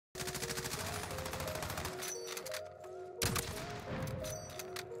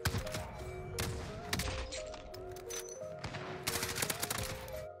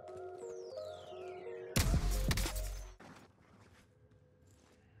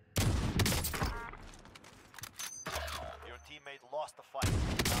lost the fight.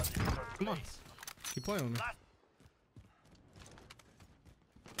 Come on. Keep playing with me.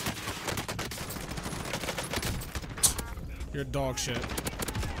 You're dog shit.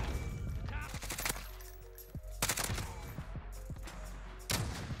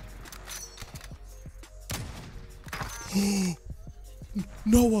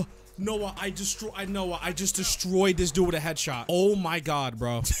 Noah, I just destroyed this dude with a headshot. Oh my god,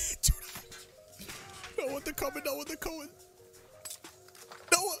 bro. Noah, they're coming.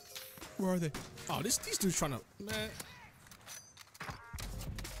 Noah. Where are they? Oh, these dudes trying to, man.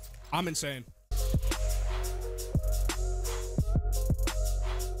 I'm insane.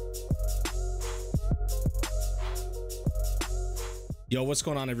 Yo, what's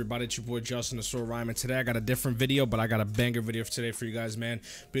going on, everybody? It's your boy Justin, the SoaRGaming. Today I got a different video, but I got a banger video for today for you guys, man.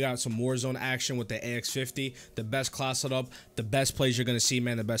 We got some Warzone action with the AX50, the best class setup, the best plays you're gonna see,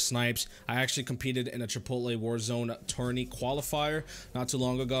 man, the best snipes. I actually competed in a Chipotle Warzone tourney qualifier not too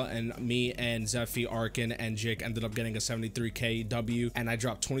long ago, and me and Zephy, Arkin, and Jake ended up getting a 73k W, and I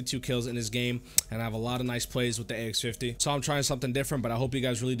dropped 22 kills in this game, and I have a lot of nice plays with the AX50. So I'm trying something different, but I hope you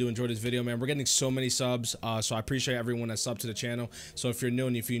guys really do enjoy this video, man. We're getting so many subs, so I appreciate everyone that's subbed to the channel. So if you're new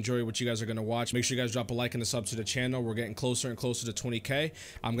and if you enjoy what you guys are going to watch, make sure you guys drop a like and a sub to the channel. We're getting closer and closer to 20k.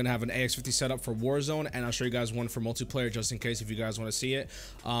 I'm going to have an AX50 set up for Warzone, and I'll show you guys one for multiplayer just in case if you guys want to see it.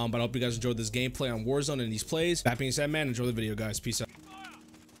 But I hope you guys enjoyed this gameplay on Warzone and these plays. That being said, man, enjoy the video, guys. Peace out.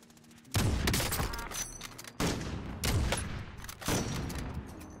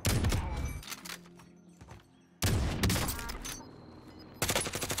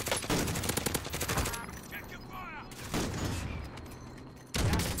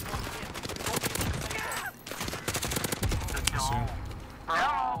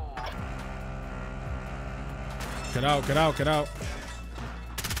 Get out.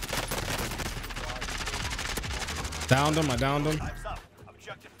 Downed him, I downed him.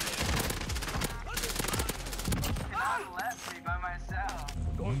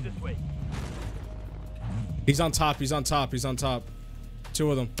 He's on top.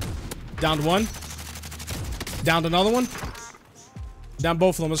 Two of them. Downed one. Downed another one. Down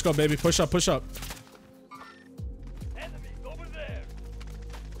both of them. Let's go, baby. Push up.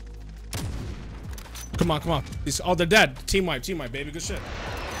 Come on. Oh, they're dead. Team wipe, baby. Good shit.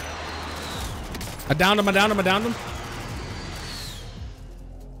 I downed him.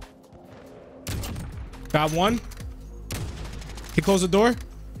 Got one. He closed the door.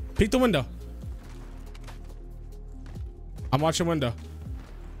 Peek the window. I'm watching window.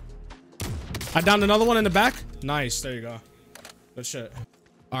 I downed another one in the back. Nice. There you go. Good shit.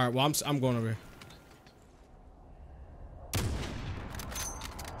 All right. Well, I'm going over here.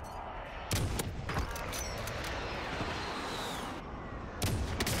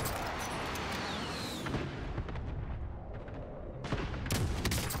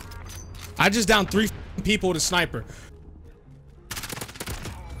 I just downed 3 people with a sniper.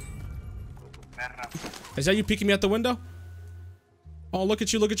 Is that you peeking me at the window? Oh, look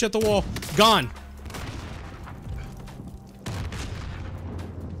at you at the wall. Gone.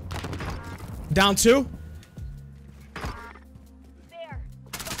 Down 2.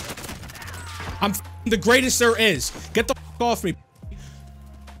 I'm the greatest there is. Get the off me.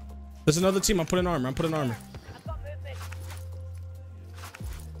 There's another team. I'm putting armor.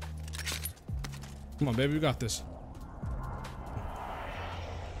 Come on, baby, we got this.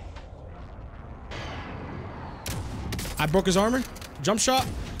 I broke his armor. Jump shot.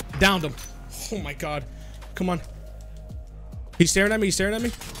 Downed him. Oh my god. Come on. He's staring at me.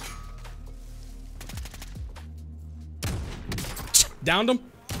 Downed him.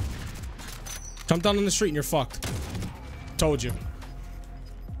 Jump down on the street and you're fucked. Told you.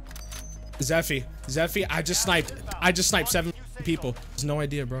 Zephy, I just sniped 7 people. There's no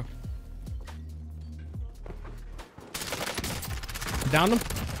idea, bro. Down him.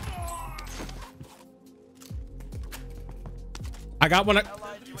 I got one.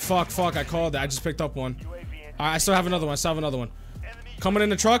 Fuck, I called it. I just picked up one. All right, I still have another one. Coming in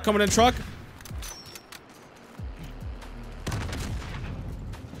the truck.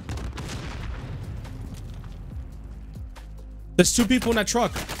 There's 2 people in that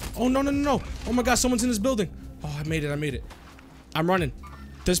truck. Oh, no. Oh my god, someone's in this building. Oh, I made it. I'm running.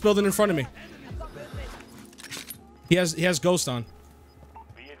 This building in front of me. He has ghost on.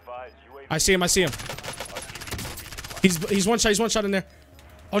 I see him. He's one shot in there.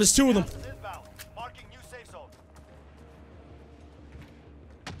 Oh, there's 2 of them.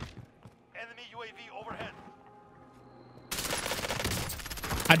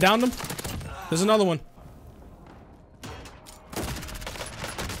 I downed him. There's another one.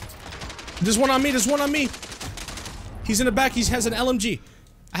 There's one on me. He's in the back. He has an LMG.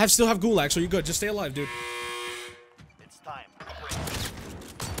 Still have gulag, so you're good. Just stay alive, dude. It's time.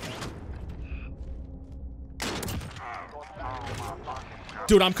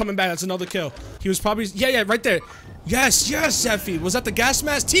 Dude, I'm coming back. That's another kill. He was probably... Yeah, right there. Yes, Zeffy. Was that the gas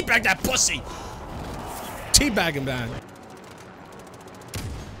mask? Teabag that pussy. Teabag him, man.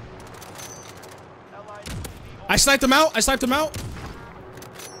 I sniped him out.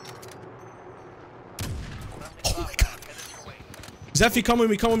 Oh my god. Zeffy, come with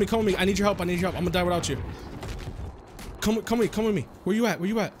me. I need your help. I'm gonna die without you. Come with me. Where you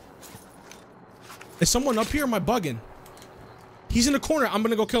at? Is someone up here? Am I bugging? He's in the corner. I'm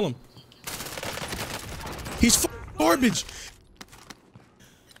gonna go kill him. He's garbage.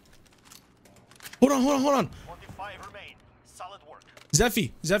 Hold on. 45 remain. Solid work.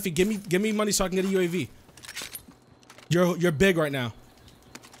 Zeffy, give me money so I can get a UAV. You're big right now.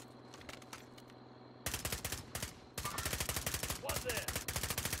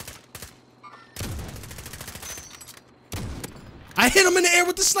 I hit him in the air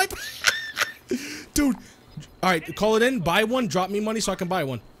with the sniper. Dude. All right, call it in. Buy one. Drop me money so I can buy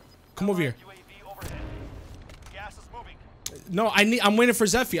one. Come over here. Gas is moving. No, I'm waiting for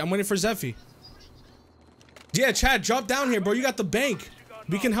Zeffy. Yeah, Chad, drop down here, bro. You got the bank.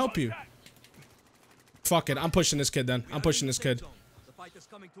 We can help you. Fuck it. I'm pushing this kid then. I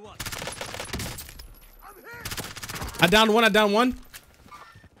downed one. I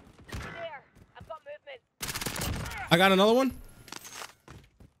got another one.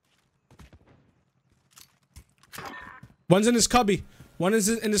 One's in this cubby. Enemy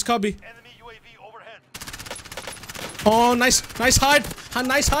UAV overhead. Oh, nice hide.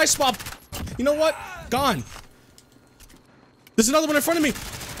 Nice high spot. You know what? Gone. There's another one in front of me.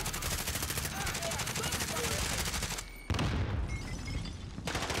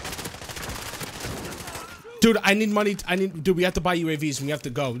 Dude, I need money. Dude, we have to buy UAVs. We have to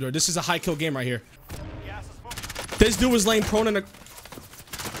go. Dude, this is a high kill game right here. This dude was laying prone in a...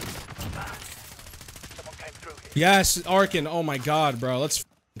 Yes, Arkin. Oh my god, bro. Let's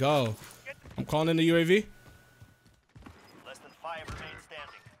go. I'm calling in the UAV. Less than 5 remain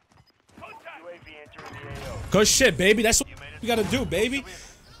standing. UAV entering the AO. Good shit, baby. That's what you gotta do, baby.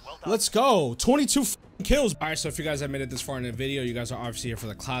 Let's go. 22 kills. All right, so if you guys have made it this far in the video, you guys are obviously here for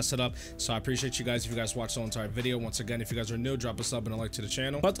the class setup, so I appreciate you guys if you guys watched the entire video. Once again, if you guys are new, drop a sub and a like to the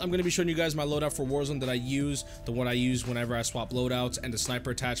channel. But I'm going to be showing you guys my loadout for Warzone that I use, the one I use whenever I swap loadouts, and the sniper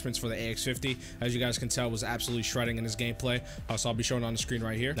attachments for the AX50. As you guys can tell, was absolutely shredding in this gameplay, so I'll be showing on the screen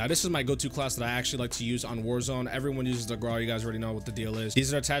right here. Now, this is my go-to class that I actually like to use on Warzone. Everyone uses the GRAW. You guys already know what the deal is.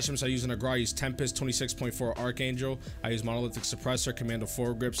 These are attachments I use in a GRAW. I use Tempest 26.4 Archangel. I use Monolithic Suppressor, Commando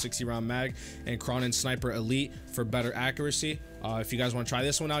forward grip, 60 round mag, and Cronin Sniper Elite for better accuracy. If you guys want to try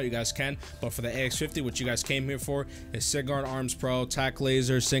this one out, you guys can. But for the AX50, what you guys came here for is SIGGUARD Arms Pro, Tac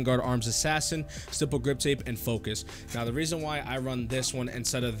Laser, SIGGUARD Arms Assassin, Stipple Grip Tape, and Focus. Now, the reason why I run this one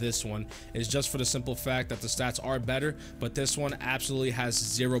instead of this one is just for the simple fact that the stats are better, but this one absolutely has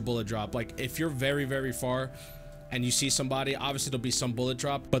 0 bullet drop. Like, if you're very, very far and you see somebody, obviously there'll be some bullet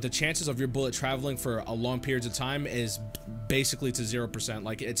drop, but the chances of your bullet traveling for a long periods of time is basically to 0%.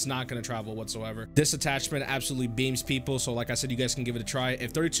 Like, it's not going to travel whatsoever. This attachment absolutely beams people, so like I said, you guys can give it a try.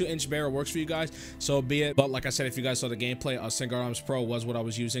 If 32-inch barrel works for you guys, so be it. But like I said, if you guys saw the gameplay, SIGGUARD Arms Pro was what I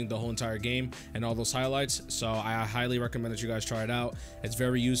was using the whole entire game and all those highlights, so I highly recommend that you guys try it out. It's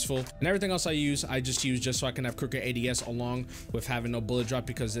very useful, and everything else I just use so I can have quicker ADS along with having no bullet drop,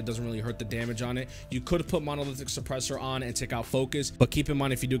 because it doesn't really hurt the damage on it. You could put Monolithic Suppressor on and take out focus, but keep in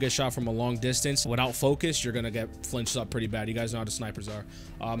mind, if you do get shot from a long distance without focus, you're gonna get flinched up pretty bad. You guys know how the snipers are.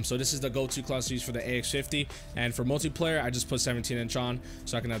 So this is the go-to class to use for the AX50, and for multiplayer, I just put 17-inch on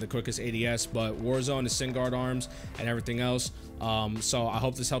so I can have the quickest ADS. But Warzone is SIGGUARD Arms and everything else. So I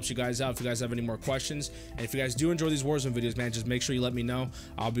hope this helps you guys out. If you guys have any more questions, and if you guys do enjoy these Warzone videos, man, just make sure you let me know.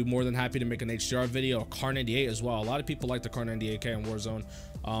 I'll be more than happy to make an HDR video, a Car 98 as well. A lot of people like the Car 98K in Warzone.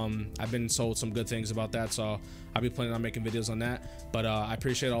 I've been told some good things about that, so I'll be planning on making videos on that. But I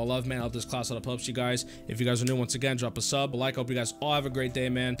appreciate all love, man. I hope this class setup helps you guys. If you guys are new, once again, drop a sub, a like. I hope you guys all have a great day,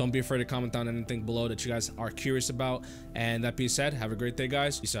 man. Don't be afraid to comment down anything below that you guys are curious about. And that being said, have a great day,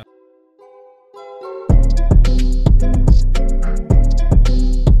 guys. Peace out.